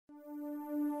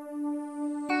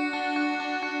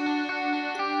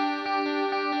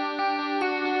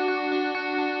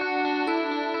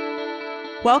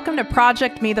Welcome to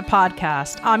ProjectME, the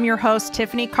podcast. I'm your host,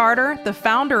 Tiffany Carter, the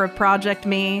founder of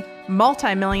ProjectME,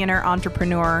 multi-millionaire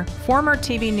entrepreneur, former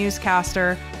TV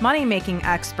newscaster, money-making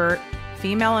expert,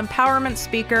 female empowerment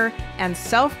speaker, and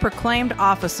self-proclaimed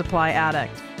office supply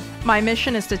addict. My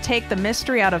mission is to take the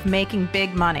mystery out of making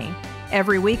big money.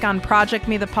 Every week on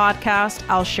ProjectME, the podcast,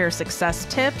 I'll share success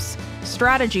tips,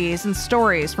 strategies, and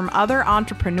stories from other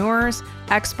entrepreneurs,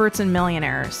 experts, and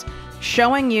millionaires,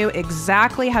 showing you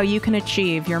exactly how you can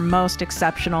achieve your most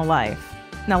exceptional life.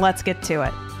 Now let's get to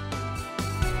it.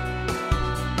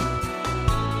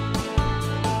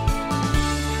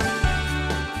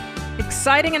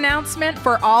 Exciting announcement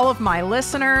for all of my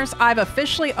listeners. I've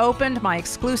officially opened my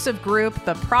exclusive group,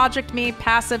 the ProjectME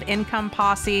Passive Income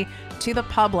Posse, to the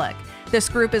public. This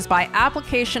group is by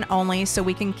application only, so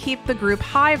we can keep the group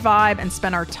high vibe and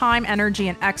spend our time, energy,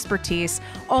 and expertise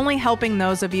only helping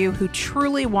those of you who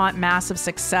truly want massive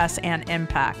success and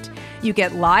impact. You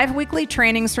get live weekly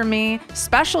trainings from me,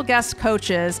 special guest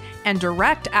coaches, and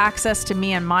direct access to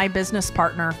me and my business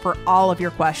partner for all of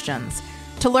your questions.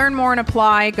 To learn more and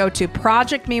apply, go to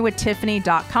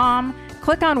projectmewithtiffany.com,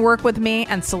 click on Work With Me,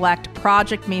 and select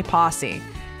ProjectME Posse.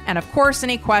 And of course,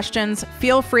 any questions,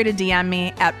 feel free to DM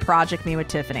me at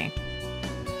ProjectMeWithTiffany.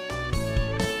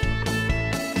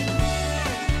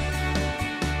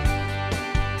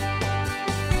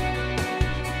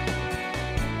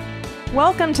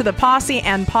 Welcome to the Posse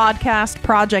and podcast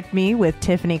Project Me with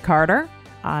Tiffany Carter.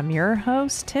 I'm your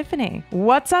host, Tiffany.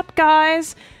 What's up,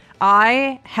 guys?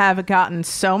 I have gotten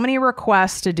so many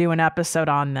requests to do an episode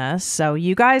on this. So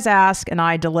you guys ask and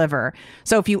I deliver.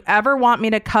 So if you ever want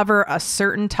me to cover a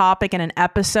certain topic in an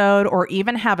episode or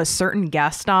even have a certain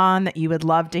guest on that you would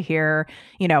love to hear,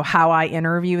 how I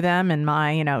interview them in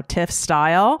my, Tiff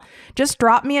style, just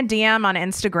drop me a DM on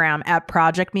Instagram at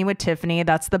Project Me with Tiffany.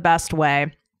 That's the best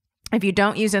way. If you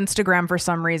don't use Instagram for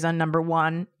some reason, number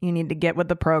one, you need to get with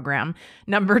the program.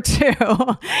 Number two,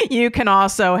 you can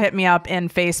also hit me up in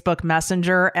Facebook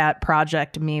Messenger at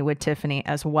Project Me with Tiffany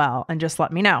as well, and just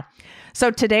let me know.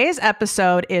 So today's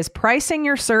episode is pricing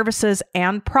your services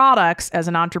and products as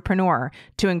an entrepreneur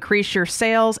to increase your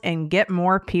sales and get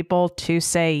more people to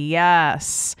say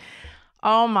yes.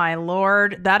 Oh my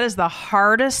Lord, that is the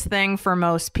hardest thing for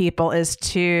most people, is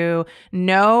to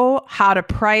know how to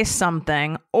price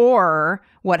something. Or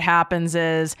what happens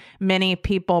is many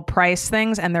people price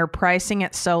things and they're pricing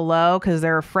it so low because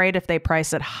they're afraid if they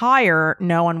price it higher,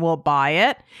 no one will buy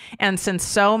it. And since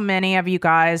so many of you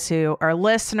guys who are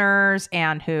listeners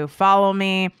and who follow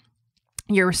me,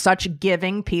 you're such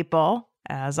giving people,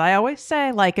 as I always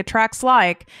say, like attracts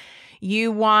like.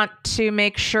 You want to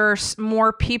make sure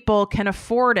more people can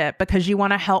afford it because you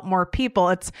want to help more people.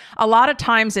 It's a lot of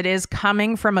times it is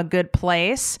coming from a good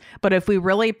place, but if we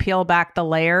really peel back the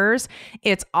layers,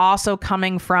 it's also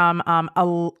coming from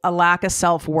a lack of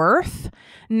self-worth.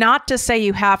 Not to say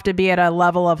you have to be at a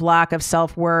level of lack of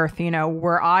self-worth,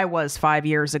 where I was 5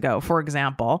 years ago, for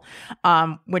example,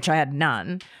 which I had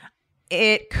none.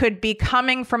 It could be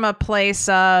coming from a place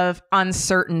of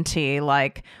uncertainty,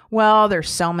 like, well, there's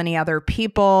so many other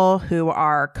people who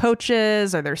are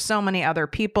coaches, or there's so many other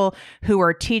people who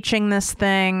are teaching this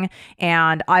thing,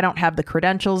 and I don't have the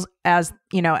credentials as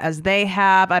they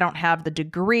have. I don't have the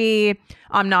degree.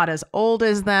 I'm not as old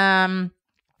as them.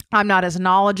 I'm not as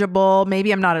knowledgeable.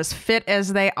 Maybe I'm not as fit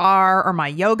as they are, or my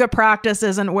yoga practice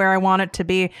isn't where I want it to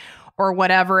be, or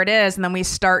whatever it is. And then we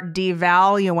start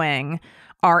devaluing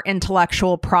our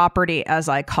intellectual property, as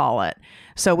I call it.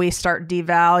 So we start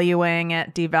devaluing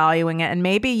it. And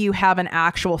maybe you have an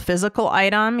actual physical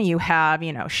item. You have,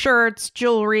 shirts,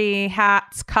 jewelry,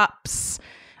 hats, cups,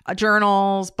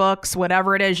 journals, books,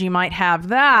 whatever it is, you might have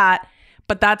that,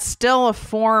 but that's still a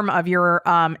form of your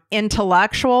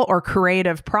intellectual or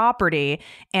creative property.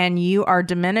 And you are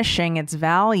diminishing its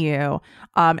value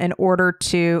in order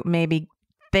to maybe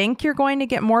think you're going to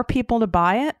get more people to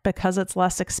buy it because it's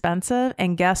less expensive.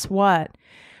 And guess what?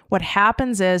 What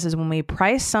happens is when we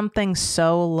price something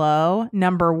so low,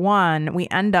 number one, we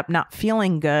end up not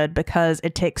feeling good because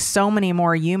it takes so many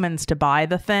more humans to buy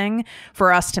the thing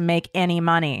for us to make any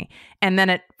money. And then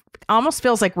it almost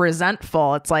feels like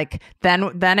resentful. It's like,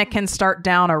 then it can start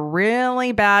down a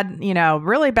really bad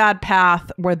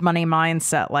path with money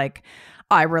mindset. Like,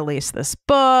 I release this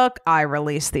book, I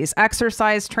release these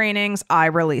exercise trainings, I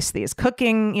release these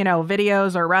cooking,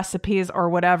 videos or recipes or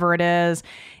whatever it is,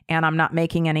 and I'm not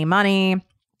making any money.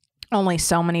 Only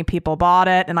so many people bought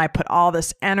it, and I put all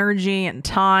this energy and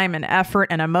time and effort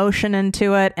and emotion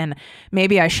into it, and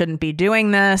maybe I shouldn't be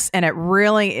doing this. And it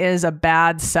really is a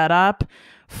bad setup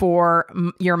for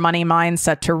your money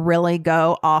mindset to really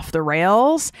go off the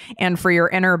rails and for your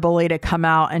inner bully to come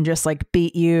out and just like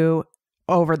beat you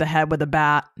over the head with a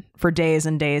bat for days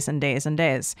and days and days and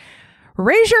days.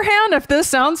 Raise your hand if this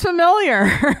sounds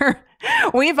familiar.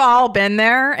 We've all been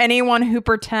there. Anyone who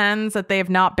pretends that they've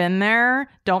not been there,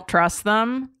 don't trust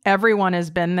them. Everyone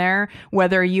has been there,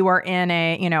 whether you are in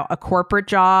a corporate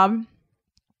job,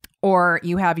 or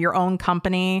you have your own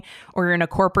company, or you're in a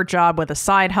corporate job with a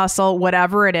side hustle,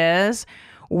 whatever it is.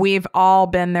 We've all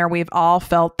been there. We've all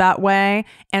felt that way.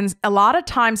 And a lot of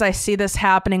times I see this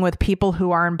happening with people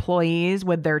who are employees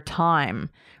with their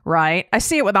time, right? I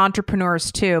see it with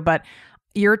entrepreneurs too, but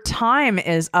your time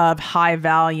is of high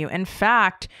value. In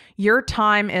fact, your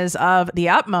time is of the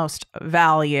utmost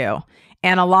value.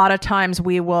 And a lot of times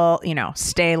we will,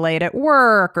 stay late at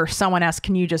work, or someone asks,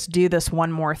 can you just do this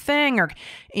one more thing? Or,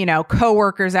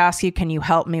 coworkers ask you, can you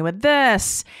help me with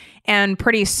this? And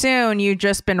pretty soon you've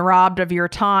just been robbed of your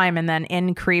time, and then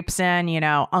in creeps in,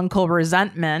 uncle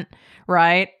resentment,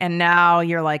 right? And now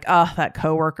you're like, oh, that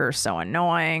coworker is so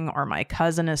annoying, or my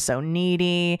cousin is so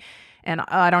needy, and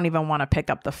I don't even want to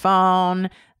pick up the phone.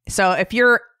 So if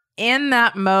you're in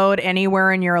that mode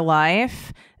anywhere in your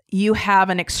life, you have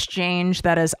an exchange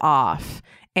that is off.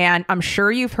 And I'm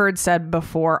sure you've heard said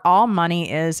before, all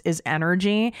money is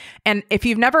energy. And if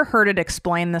you've never heard it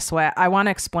explained this way, I want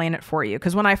to explain it for you.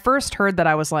 Because when I first heard that,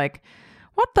 I was like,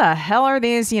 what the hell are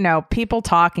these, people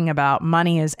talking about?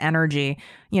 Money is energy.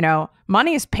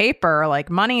 Money is paper, like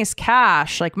money is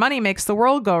cash, like money makes the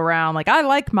world go round. Like I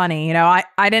like money,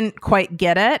 I didn't quite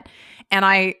get it. And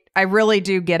I really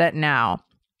do get it now.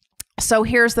 So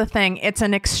here's the thing. It's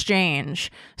an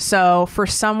exchange. So for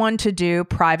someone to do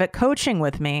private coaching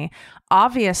with me,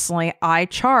 obviously I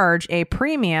charge a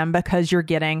premium because you're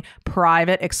getting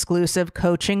private exclusive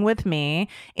coaching with me.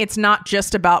 It's not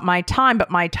just about my time,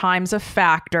 but my time's a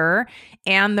factor,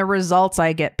 and the results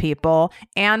I get people,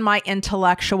 and my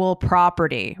intellectual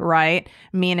property, right?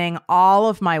 Meaning all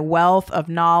of my wealth of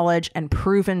knowledge and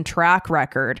proven track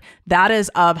record, that is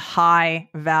of high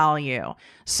value.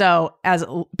 So as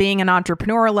being an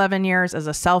entrepreneur 11 years, as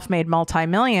a self-made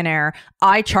multi-millionaire,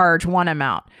 I charge one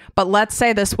amount. But let's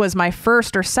say this was my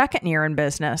first or second year in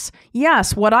business.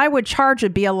 Yes, what I would charge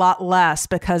would be a lot less,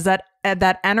 because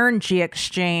that energy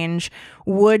exchange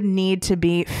would need to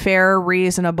be fair,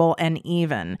 reasonable, and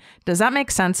even. Does that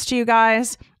make sense to you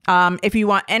guys? If you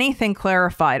want anything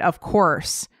clarified, of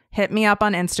course, hit me up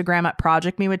on Instagram at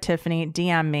ProjectME with Tiffany,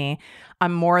 DM me.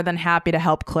 I'm more than happy to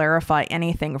help clarify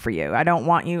anything for you. I don't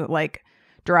want you like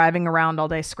driving around all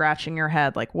day scratching your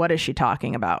head like, what is she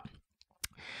talking about?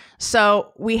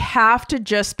 So we have to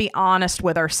just be honest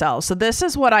with ourselves. So this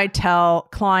is what I tell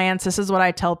clients. This is what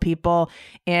I tell people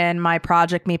in my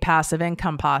ProjectME passive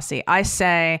income posse. I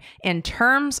say, in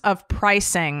terms of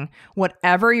pricing,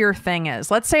 whatever your thing is,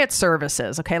 let's say it's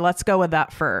services. Okay, let's go with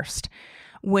that first.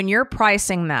 When you're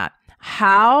pricing that,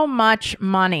 how much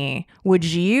money would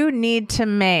you need to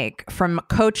make from a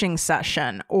coaching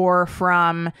session, or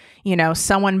from,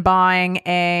 someone buying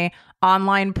a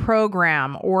online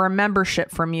program or a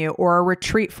membership from you or a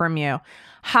retreat from you?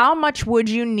 How much would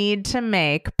you need to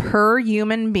make per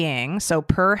human being? So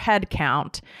per head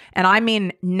count. And I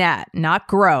mean net, not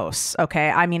gross.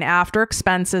 Okay. I mean, after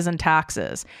expenses and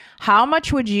taxes, how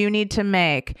much would you need to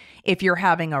make if you're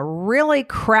having a really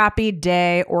crappy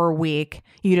day or week?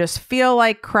 You just feel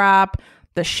like crap.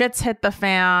 The shit's hit the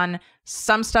fan.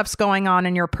 Some stuff's going on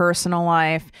in your personal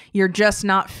life. You're just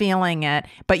not feeling it,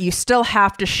 but you still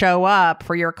have to show up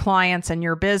for your clients and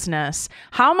your business.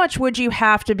 How much would you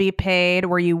have to be paid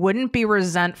where you wouldn't be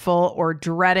resentful or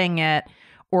dreading it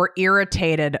or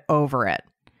irritated over it?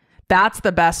 That's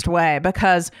the best way,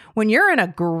 because when you're in a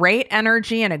great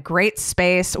energy and a great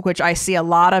space, which I see a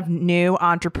lot of new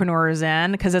entrepreneurs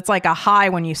in, because it's like a high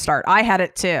when you start. I had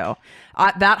it too.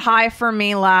 That high for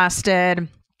me lasted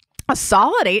a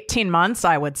solid 18 months,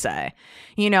 I would say.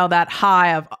 That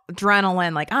high of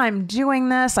adrenaline, like, I'm doing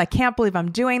this. I can't believe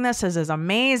I'm doing this. This is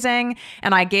amazing.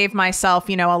 And I gave myself,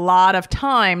 a lot of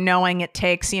time, knowing it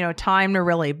takes, time to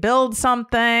really build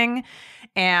something.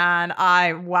 And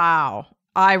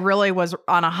I really was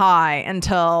on a high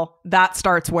until that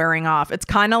starts wearing off. It's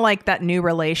kind of like that new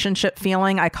relationship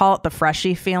feeling. I call it the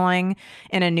freshie feeling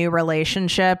in a new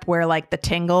relationship, where like the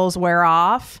tingles wear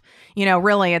off.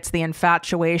 Really it's the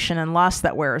infatuation and lust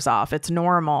that wears off. It's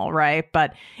normal, right?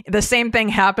 But the same thing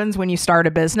happens when you start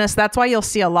a business. That's why you'll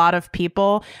see a lot of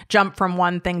people jump from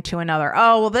one thing to another.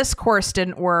 Oh, well, this course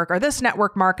didn't work, or this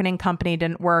network marketing company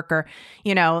didn't work, or,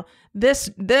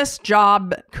 this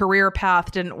job career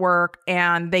path didn't work.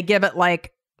 And they give it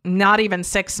like not even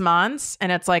 6 months.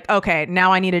 And it's like, okay,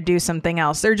 now I need to do something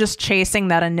else. They're just chasing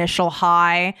that initial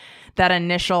high, that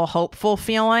initial hopeful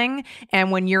feeling.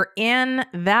 And when you're in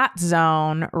that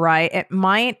zone, right, it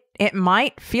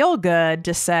might feel good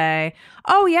to say,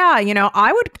 oh yeah,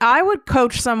 I would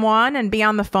coach someone and be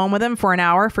on the phone with them for an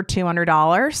hour for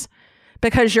 $200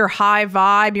 because you're high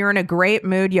vibe, you're in a great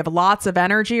mood, you have lots of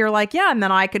energy. You're like, yeah, and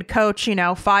then I could coach,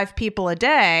 5 people a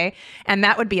day, and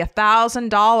that would be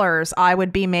 $1,000 I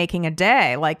would be making a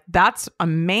day. Like, that's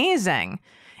amazing.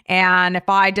 And if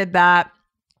I did that,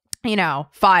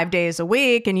 5 days a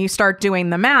week, and you start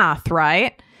doing the math,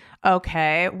 right?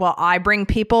 Okay, well, I bring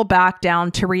people back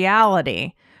down to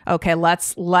reality. Okay,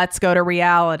 let's go to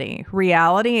reality.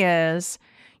 Reality is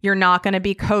you're not going to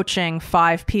be coaching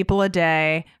 5 people a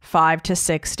day, 5 to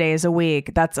 6 days a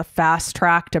week. That's a fast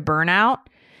track to burnout,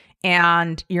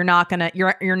 and you're not going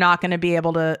to be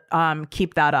able to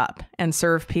keep that up and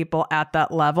serve people at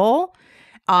that level.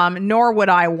 Nor would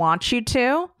I want you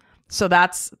to. So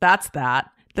that's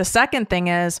that. The second thing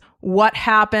is, what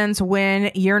happens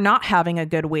when you're not having a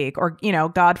good week, or,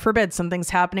 God forbid, something's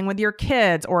happening with your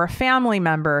kids or a family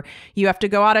member. You have to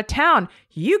go out of town.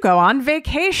 You go on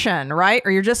vacation, right?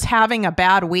 Or you're just having a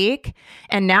bad week.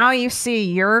 And now you see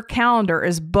your calendar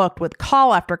is booked with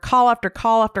call after call after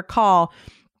call after call,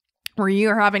 where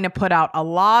you're having to put out a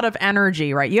lot of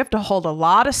energy, right? You have to hold a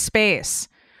lot of space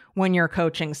when you're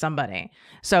coaching somebody.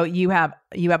 So you have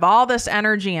all this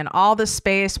energy and all this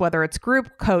space, whether it's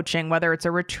group coaching, whether it's a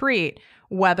retreat,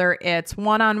 whether it's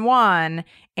one-on-one,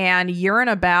 and you're in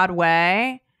a bad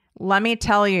way. Let me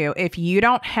tell you, if you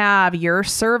don't have your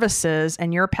services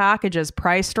and your packages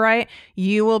priced right,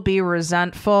 you will be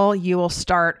resentful. You will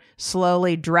start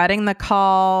slowly dreading the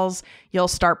calls. You'll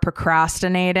start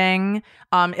procrastinating.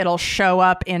 It'll show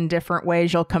up in different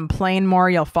ways. You'll complain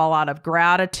more. You'll fall out of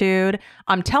gratitude.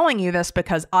 I'm telling you this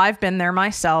because I've been there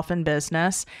myself in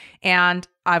business, and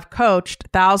I've coached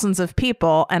thousands of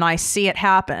people, and I see it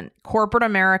happen. Corporate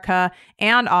America,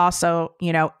 and also,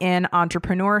 in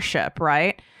entrepreneurship,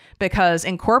 right? Because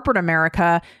in corporate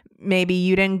America, maybe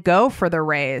you didn't go for the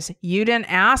raise. You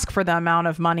didn't ask for the amount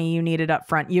of money you needed up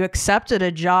front. You accepted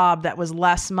a job that was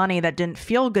less money, that didn't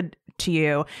feel good to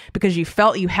you because you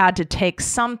felt you had to take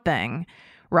something,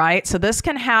 right? So this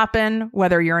can happen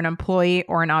whether you're an employee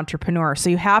or an entrepreneur.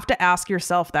 So you have to ask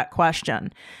yourself that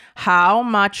question. How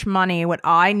much money would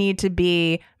I need to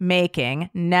be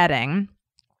making, netting,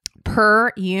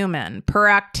 per human, per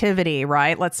activity,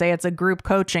 right? Let's say it's a group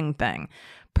coaching thing.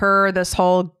 Per this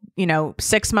whole,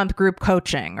 6-month group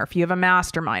coaching, or if you have a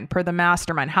mastermind, per the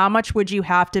mastermind, how much would you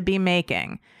have to be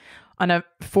making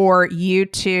for you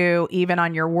to, even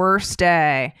on your worst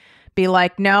day, be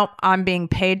like, nope, I'm being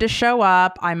paid to show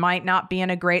up. I might not be in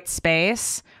a great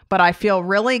space, but I feel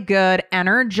really good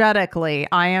energetically.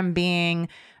 I am being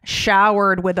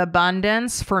showered with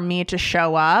abundance for me to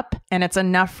show up, and it's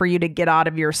enough for you to get out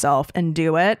of yourself and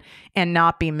do it and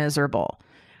not be miserable.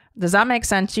 Does that make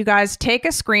sense, you guys? Take a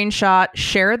screenshot,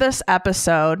 share this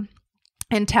episode,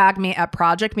 and tag me at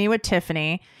ProjectME with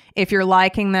Tiffany if you're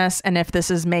liking this and if this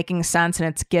is making sense and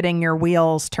it's getting your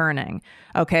wheels turning.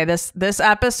 Okay, this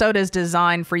episode is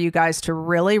designed for you guys to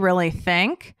really, really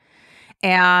think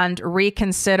and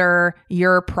reconsider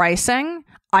your pricing.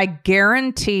 I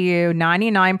guarantee you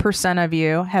 99% of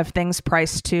you have things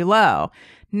priced too low.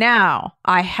 Now,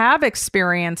 I have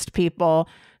experienced people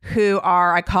who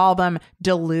are, I call them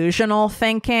delusional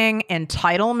thinking,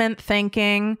 entitlement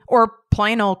thinking, or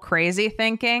plain old crazy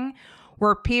thinking,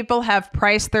 where people have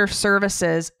priced their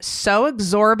services so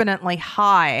exorbitantly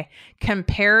high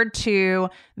compared to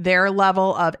their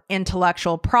level of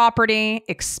intellectual property,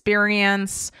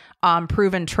 experience,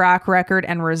 proven track record,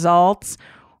 and results,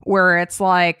 where it's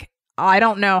like, I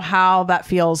don't know how that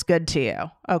feels good to you.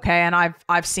 Okay. And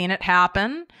I've seen it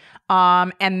happen.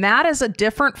 And that is a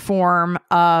different form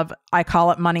of, I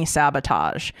call it money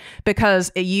sabotage,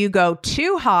 because you go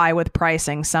too high with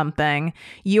pricing something,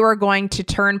 you are going to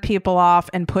turn people off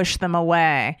and push them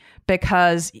away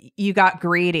because you got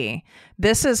greedy.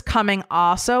 This is coming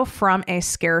also from a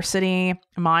scarcity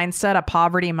mindset, a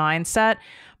poverty mindset.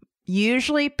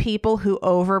 Usually people who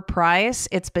overprice,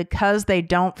 it's because they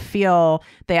don't feel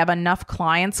they have enough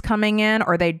clients coming in,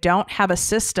 or they don't have a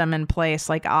system in place.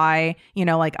 Like I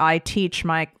teach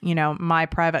my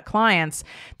private clients,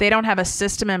 they don't have a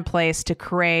system in place to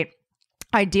create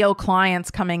ideal clients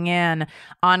coming in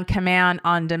on command,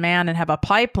 on demand, and have a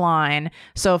pipeline.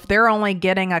 So if they're only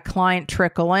getting a client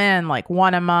trickle in like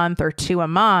 1 a month or 2 a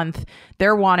month,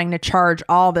 they're wanting to charge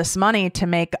all this money to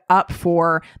make up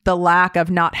for the lack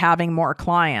of not having more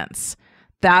clients.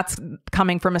 That's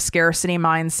coming from a scarcity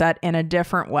mindset in a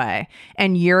different way.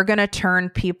 And you're going to turn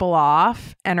people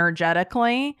off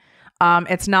energetically.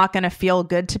 It's not going to feel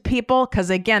good to people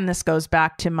because, again, this goes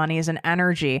back to money as an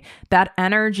energy. That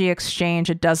energy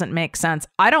exchange, it doesn't make sense.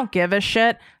 I don't give a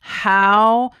shit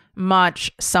how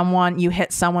much you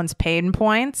hit someone's pain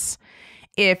points.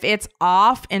 If it's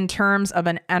off in terms of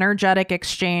an energetic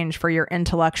exchange for your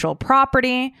intellectual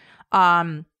property,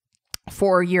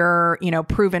 for your,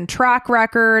 proven track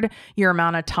record, your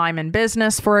amount of time in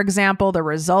business, for example, the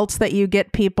results that you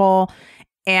get people,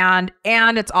 and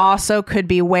it's also could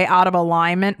be way out of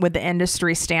alignment with the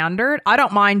industry standard. I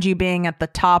don't mind you being at the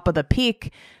top of the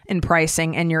peak in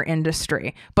pricing in your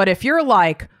industry. But if you're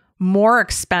like more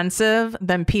expensive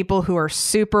than people who are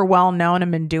super well known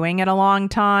and been doing it a long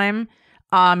time,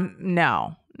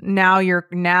 no.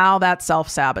 Now that's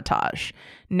self-sabotage.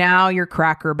 Now you're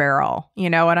Cracker Barrel.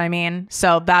 You know what I mean?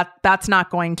 So that's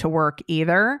not going to work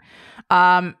either.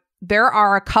 There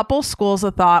are a couple schools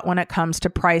of thought when it comes to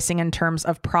pricing in terms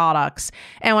of products.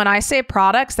 And when I say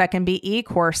products, that can be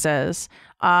e-courses.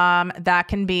 That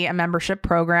can be a membership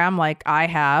program like I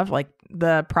have, like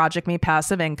the ProjectME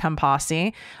Passive Income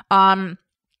Posse.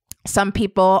 Some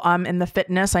people in the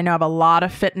fitness, I know I have a lot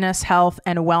of fitness, health,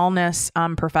 and wellness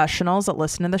professionals that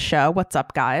listen to the show. What's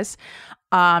up, guys?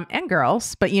 And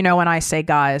girls. But when I say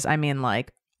guys, I mean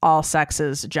like all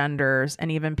sexes, genders,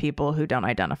 and even people who don't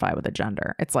identify with a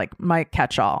gender. It's like my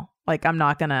catch-all. Like I'm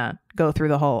not going to go through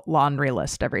the whole laundry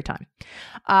list every time.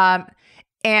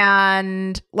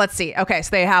 And let's see. Okay. So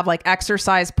they have like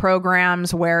exercise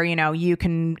programs where, you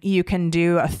can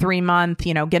do a 3-month,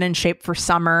 get in shape for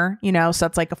summer, so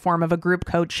it's like a form of a group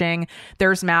coaching.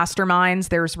 There's masterminds,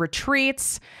 there's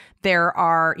retreats. There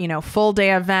are, full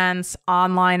day events,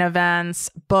 online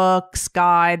events, books,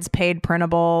 guides, paid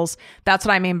printables. That's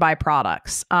what I mean by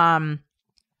products.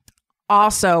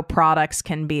 Also, products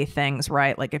can be things,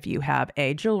 right? Like if you have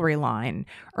a jewelry line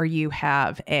or you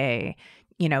have a,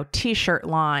 t-shirt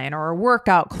line or a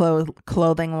workout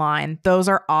clothing line, those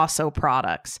are also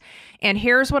products. And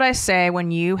here's what I say when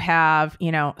you have,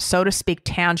 so to speak,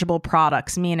 tangible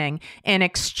products, meaning in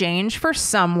exchange for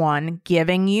someone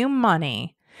giving you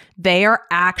money, they are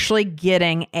actually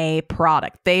getting a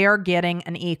product. They are getting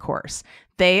an e-course.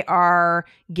 They are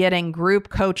getting group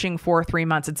coaching for 3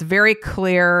 months. It's very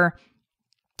clear.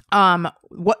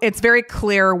 It's very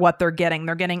clear what they're getting.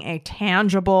 They're getting a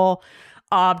tangible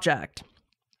object.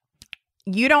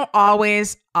 You don't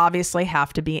always obviously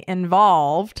have to be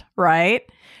involved, right,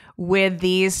 with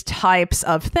these types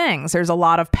of things. There's a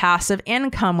lot of passive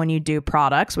income when you do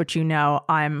products, which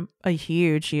I'm a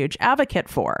huge, huge advocate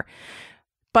for.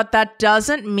 But that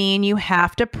doesn't mean you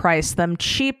have to price them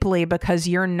cheaply because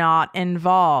you're not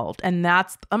involved. And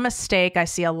that's a mistake I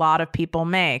see a lot of people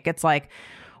make. It's like,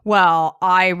 well,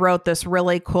 I wrote this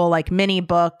really cool like mini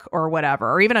book or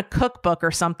whatever, or even a cookbook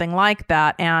or something like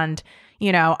that. And,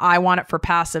 I want it for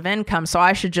passive income. So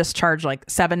I should just charge like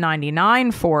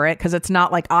 $7.99 for it. Cause it's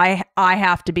not like I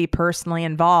have to be personally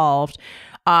involved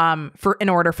in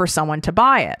order for someone to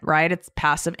buy it, right? It's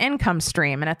passive income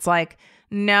stream. And it's like,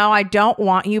 no, I don't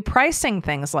want you pricing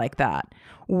things like that.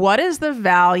 What is the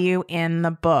value in the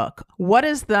book? What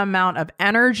is the amount of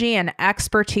energy and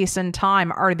expertise and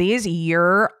time? Are these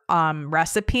your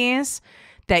recipes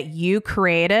that you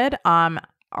created?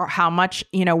 Or how much,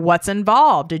 what's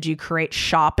involved? Did you create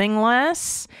shopping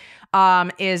lists?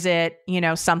 Is it,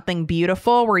 something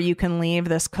beautiful where you can leave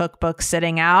this cookbook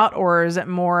sitting out? Or is it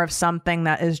more of something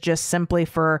that is just simply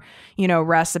for,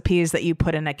 recipes that you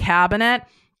put in a cabinet?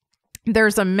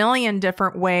 There's a million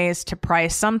different ways to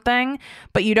price something,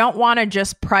 but you don't want to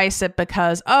just price it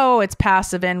because, oh, it's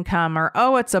passive income, or,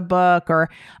 oh, it's a book, or,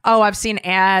 oh, I've seen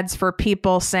ads for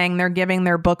people saying they're giving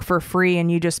their book for free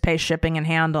and you just pay shipping and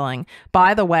handling.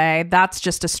 By the way, that's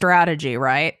just a strategy,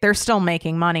 right? They're still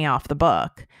making money off the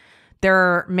book.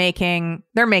 They're making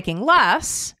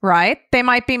less, right? They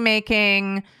might be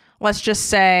making, let's just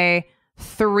say,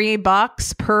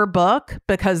 $3 per book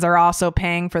because they're also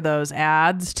paying for those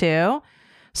ads too.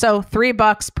 So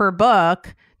 $3 per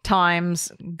book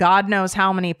times God knows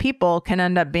how many people can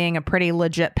end up being a pretty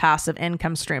legit passive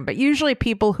income stream. But usually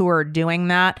people who are doing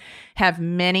that have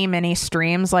many, many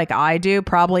streams like I do,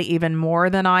 probably even more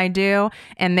than I do.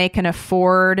 And they can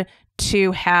afford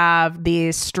to have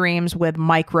these streams with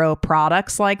micro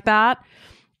products like that.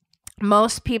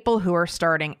 Most people who are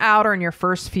starting out or in your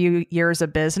first few years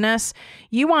of business,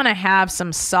 you want to have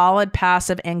some solid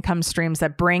passive income streams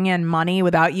that bring in money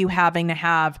without you having to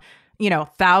have,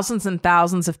 thousands and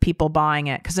thousands of people buying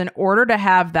it. Because in order to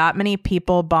have that many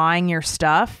people buying your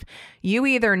stuff, you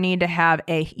either need to have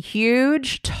a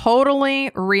huge,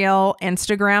 totally real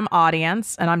Instagram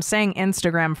audience. And I'm saying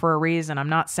Instagram for a reason. I'm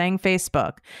not saying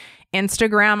Facebook.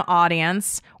 Instagram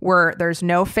audience where there's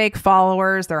no fake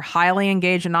followers. They're highly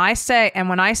engaged. And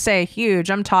when I say huge,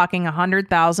 I'm talking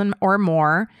 100,000 or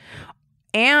more.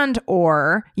 And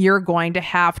or you're going to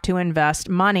have to invest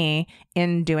money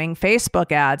in doing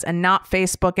Facebook ads, and not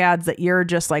Facebook ads that you're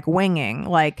just like winging,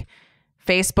 like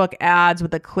Facebook ads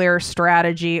with a clear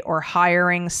strategy, or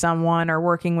hiring someone or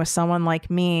working with someone like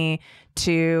me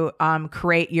to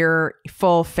create your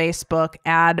full Facebook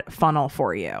ad funnel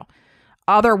for you.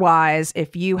 Otherwise,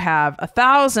 if you have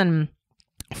 1,000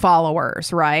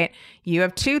 followers, right? You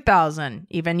have 2,000,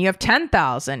 even you have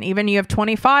 10,000, even you have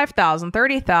 25,000,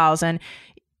 30,000.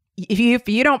 If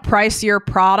you don't price your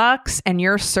products and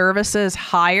your services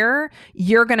higher,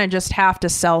 you're going to just have to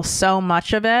sell so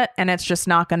much of it, and it's just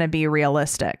not going to be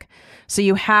realistic. So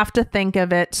you have to think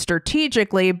of it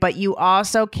strategically, but you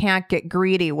also can't get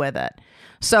greedy with it.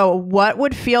 So what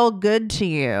would feel good to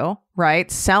you,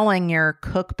 right? Selling your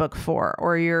cookbook for,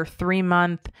 or your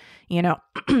 3-month,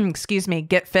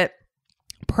 Get Fit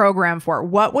program for,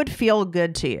 what would feel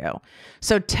good to you?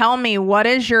 So tell me, what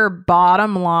is your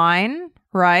bottom line,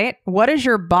 right? What is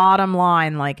your bottom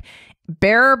line? Like,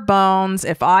 bare bones,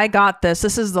 if I got this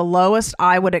is the lowest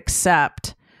I would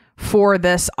accept for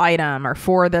this item or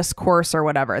for this course or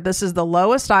whatever. This is the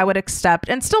lowest I would accept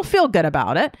and still feel good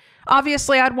about it.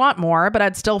 Obviously, I'd want more, but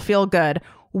I'd still feel good.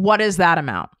 What is that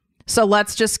amount? So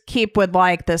let's just keep with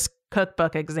like this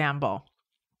cookbook example.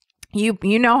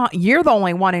 You know, you're the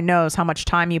only one who knows how much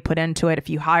time you put into it. If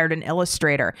you hired an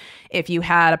illustrator, if you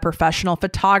had a professional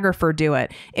photographer do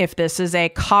it, if this is a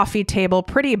coffee table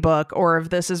pretty book, or if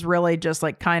this is really just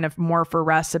like kind of more for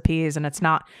recipes and it's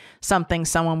not something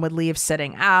someone would leave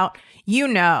sitting out,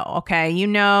 okay? You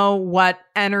know what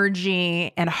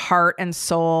energy and heart and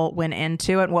soul went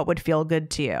into it, what would feel good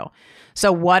to you.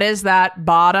 So what is that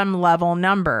bottom level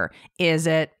number? Is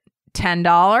it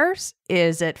 $10?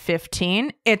 Is it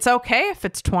 $15? It's okay if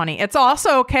it's $20. It's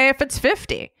also okay if it's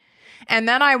 $50. And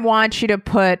then I want you to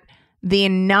put the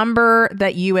number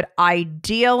that you would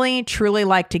ideally truly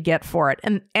like to get for it.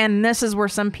 And this is where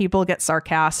some people get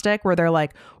sarcastic, where they're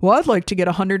like, well, I'd like to get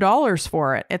 $100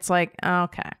 for it. It's like,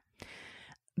 okay.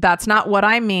 That's not what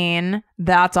I mean.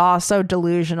 That's also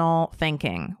delusional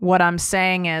thinking. What I'm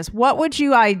saying is, what would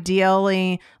you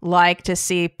ideally like to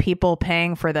see people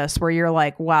paying for this, where you're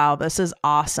like, wow, this is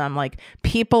awesome. Like,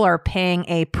 people are paying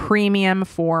a premium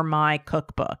for my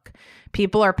cookbook.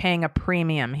 People are paying a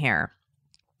premium here.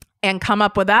 And come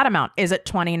up with that amount. Is it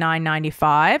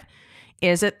 $29.95?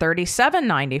 Is it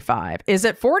 $37.95? Is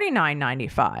it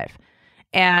 $49.95?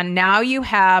 And now you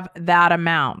have that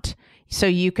amount. So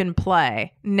you can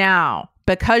play. Now,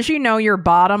 because you know your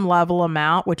bottom level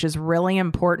amount, which is really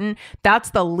important,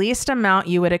 that's the least amount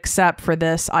you would accept for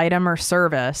this item or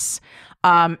service,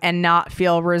 and not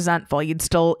feel resentful. You'd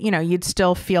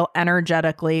still feel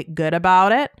energetically good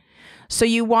about it. So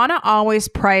you want to always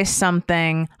price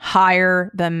something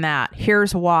higher than that.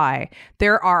 Here's why.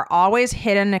 There are always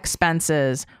hidden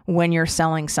expenses when you're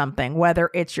selling something, whether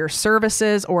it's your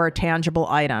services or a tangible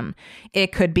item.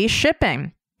 It could be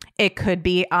shipping. It could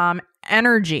be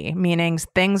energy, meaning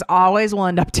things always will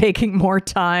end up taking more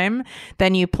time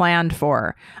than you planned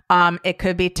for. It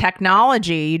could be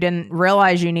technology. You didn't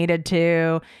realize you needed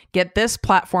to get this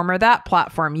platform or that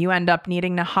platform. You end up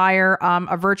needing to hire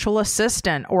a virtual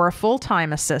assistant or a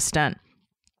full-time assistant.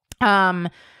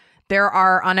 There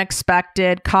are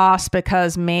unexpected costs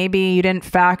because maybe you didn't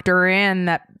factor in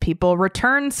that people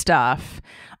return stuff,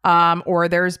 or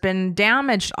there's been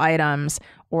damaged items,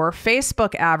 or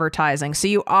Facebook advertising. So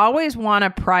you always want to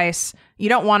price, you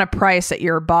don't want to price at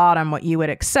your bottom what you would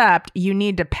accept. You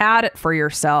need to pad it for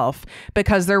yourself,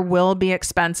 because there will be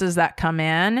expenses that come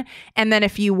in. And then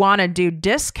if you want to do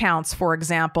discounts, for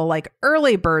example, like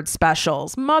early bird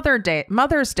specials,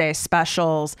 Mother's Day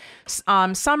specials,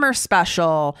 summer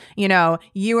special,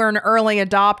 you are an early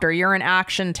adopter, you're an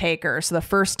action taker. So the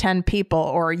first 10 people,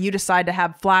 or you decide to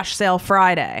have flash sale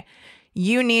Friday.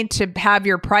 You need to have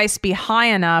your price be high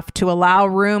enough to allow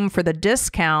room for the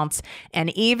discounts. And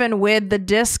even with the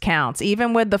discounts,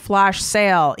 even with the flash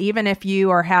sale, even if you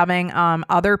are having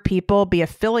other people be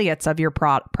affiliates of your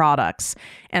products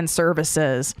and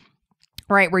services,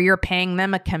 right, where you're paying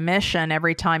them a commission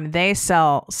every time they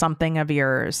sell something of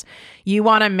yours, you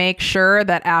want to make sure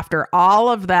that after all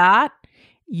of that,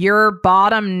 your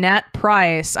bottom net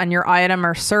price on your item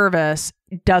or service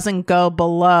doesn't go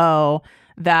below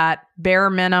that bare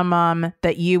minimum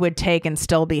that you would take and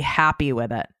still be happy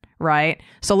with it, right?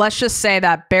 So let's just say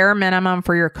that bare minimum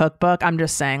for your cookbook, I'm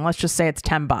just saying, let's just say it's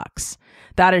 $10.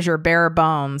 That is your bare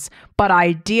bones. But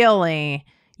ideally,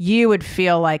 you would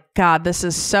feel like, God, this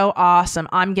is so awesome.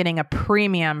 I'm getting a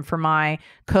premium for my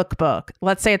cookbook.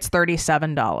 Let's say it's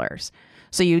 $37.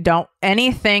 So you don't,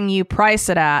 anything you price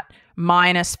it at,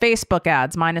 minus Facebook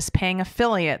ads, minus paying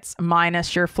affiliates,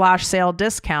 minus your flash sale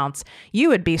discounts, you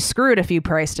would be screwed if you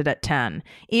priced it at 10.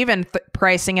 Even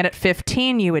pricing it at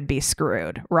 15, you would be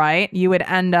screwed, right? You would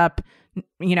end up,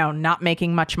 not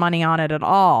making much money on it at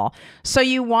all. So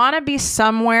you want to be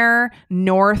somewhere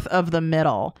north of the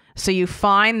middle. So you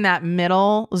find that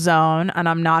middle zone, and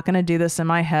I'm not going to do this in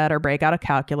my head or break out a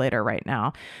calculator right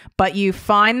now, but you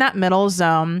find that middle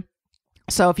zone.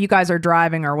 So if you guys are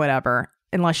driving or whatever,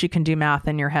 unless you can do math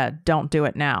in your head, don't do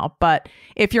it now. But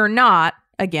if you're not,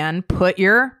 again, put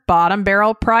your bottom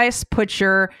barrel price, put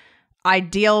your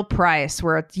ideal price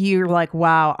where you're like,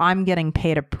 wow, I'm getting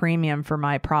paid a premium for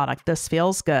my product. This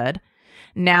feels good.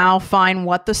 Now find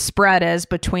what the spread is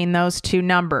between those two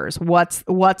numbers. What's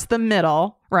the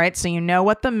middle, right? So you know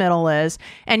what the middle is,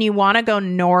 and you want to go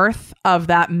north of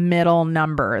that middle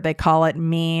number. They call it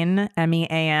mean,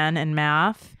 MEAN in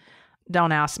math.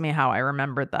 Don't ask me how I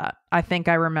remembered that. I think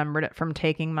I remembered it from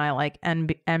taking my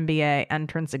MBA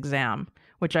entrance exam,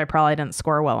 which I probably didn't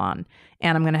score well on.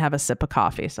 And I'm going to have a sip of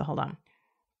coffee. So hold on.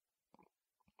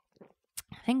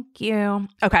 Thank you.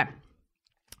 Okay.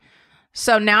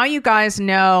 So now you guys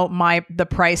know the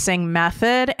pricing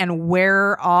method and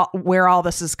where all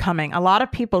this is coming. A lot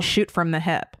of people shoot from the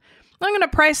hip. I'm going to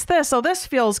price this. Oh, this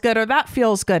feels good or that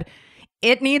feels good.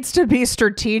 It needs to be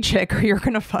strategic or you're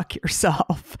going to fuck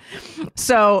yourself.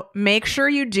 So make sure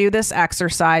you do this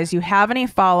exercise. You have any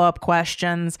follow-up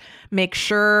questions, make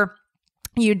sure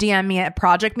you DM me at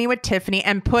ProjectME with Tiffany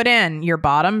and put in your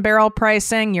bottom barrel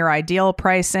pricing, your ideal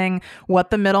pricing,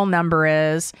 what the middle number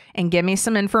is, and give me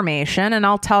some information. And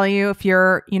I'll tell you if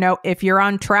you're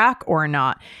on track or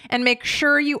not. And make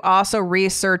sure you also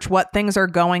research what things are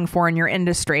going for in your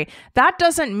industry. That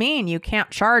doesn't mean you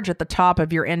can't charge at the top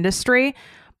of your industry,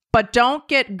 but don't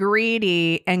get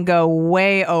greedy and go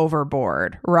way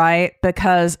overboard, right?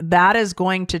 Because that is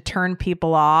going to turn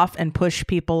people off and push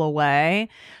people away.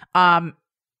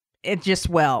 It just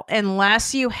will,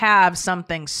 unless you have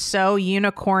something so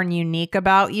unicorn unique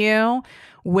about you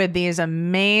with these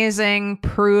amazing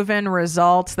proven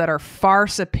results that are far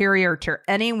superior to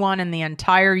anyone in the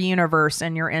entire universe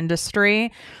in your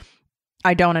industry.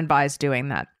 I don't advise doing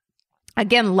that.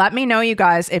 Again, let me know, you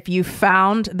guys, if you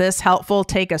found this helpful.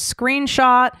 Take a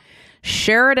screenshot,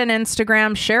 share it on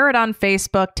Instagram, share it on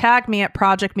Facebook, tag me at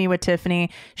ProjectME with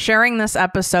Tiffany. Sharing this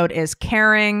episode is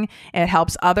caring. It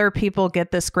helps other people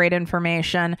get this great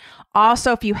information.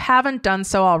 Also, if you haven't done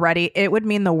so already, it would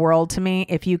mean the world to me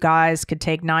if you guys could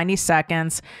take 90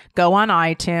 seconds, go on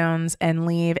iTunes and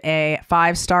leave a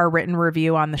 5-star written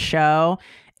review on the show.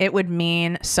 It would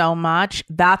mean so much.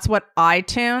 That's what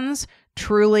iTunes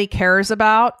truly cares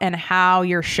about, and how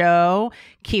your show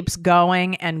keeps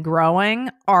going and growing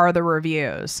are the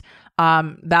reviews.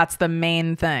 That's the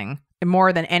main thing.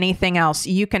 More than anything else,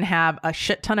 you can have a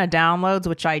shit ton of downloads,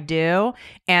 which I do,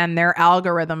 and their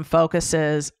algorithm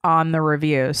focuses on the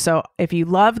reviews. So if you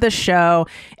love the show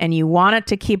and you want it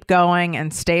to keep going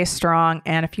and stay strong,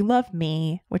 and if you love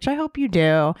me, which I hope you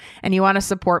do, and you want to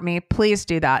support me, please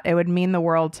do that. It would mean the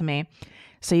world to me.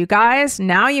 So you guys,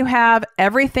 now you have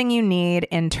everything you need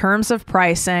in terms of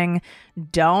pricing.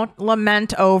 Don't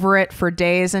lament over it for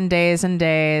days and days and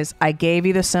days. I gave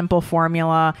you the simple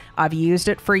formula. I've used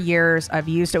it for years. I've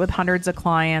used it with hundreds of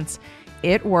clients.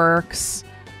 It works.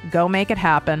 Go make it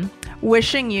happen.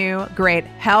 Wishing you great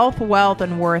health, wealth,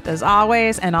 and worth as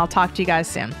always, and I'll talk to you guys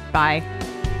soon. Bye.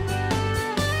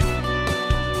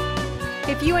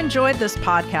 If you enjoyed this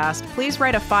podcast, please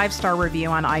write a 5-star review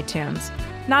on iTunes.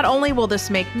 Not only will this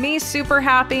make me super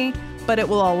happy, but it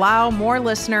will allow more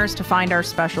listeners to find our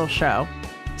special show.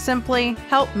 Simply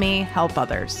help me help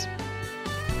others.